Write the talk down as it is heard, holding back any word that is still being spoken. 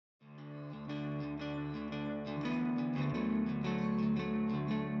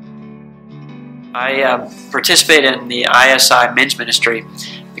I participate in the ISI men's ministry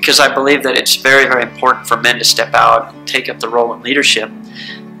because I believe that it's very, very important for men to step out and take up the role in leadership.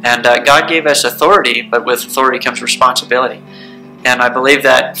 And God gave us authority, but with authority comes responsibility. And I believe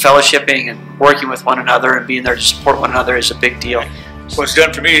that fellowshipping and working with one another and being there to support one another is a big deal. What's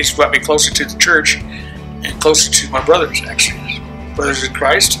done for me is brought me closer to the church and closer to my brothers, actually. Brothers in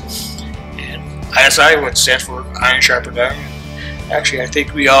Christ. And ISI, what stands for Iron Sharpened Iron. Actually, I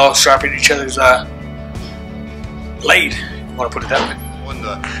think we all sharpen each other's blade, if you want to put it that way.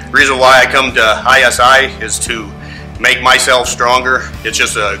 The reason why I come to ISI is to make myself stronger. It's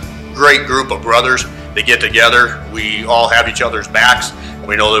just a great group of brothers that get together. We all have each other's backs.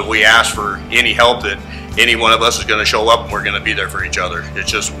 We know that if we ask for any help, that any one of us is going to show up and we're going to be there for each other.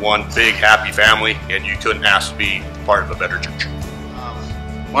 It's just one big happy family, and you couldn't ask to be part of a better church.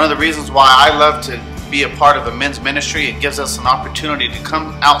 One of the reasons why I love to be a part of a men's ministry, it gives us an opportunity to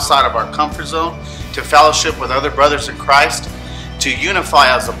come outside of our comfort zone, to fellowship with other brothers in Christ, to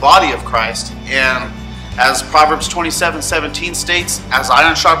unify as a body of Christ. And as Proverbs 27:17 states, as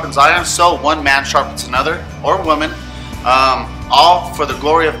iron sharpens iron, so one man sharpens another, or woman, all for the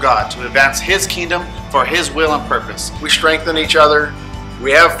glory of God, to advance His kingdom for His will and purpose. We strengthen each other,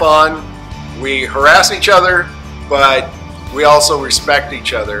 we have fun, we harass each other, but we also respect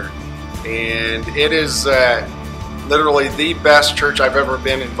each other. And it is literally the best church I've ever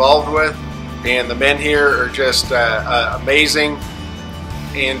been involved with. And the men here are just amazing.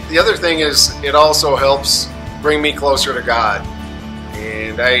 And the other thing is, it also helps bring me closer to God.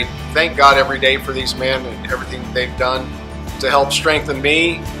 And I thank God every day for these men and everything they've done to help strengthen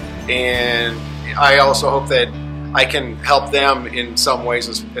me. And I also hope that I can help them in some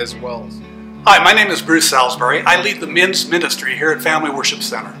ways as well. Hi, my name is Bruce Salisbury. I lead the men's ministry here at Family Worship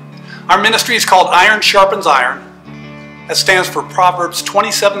Center. Our ministry is called Iron Sharpens Iron. That stands for Proverbs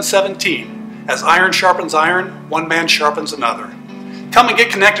 27:17. As iron sharpens iron, one man sharpens another. Come and get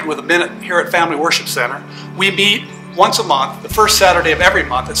connected with the men here at Family Worship Center. We meet once a month, the first Saturday of every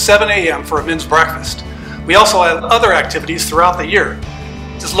month at 7 a.m. for a men's breakfast. We also have other activities throughout the year.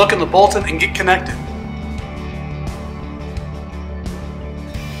 Just look in the bulletin and get connected.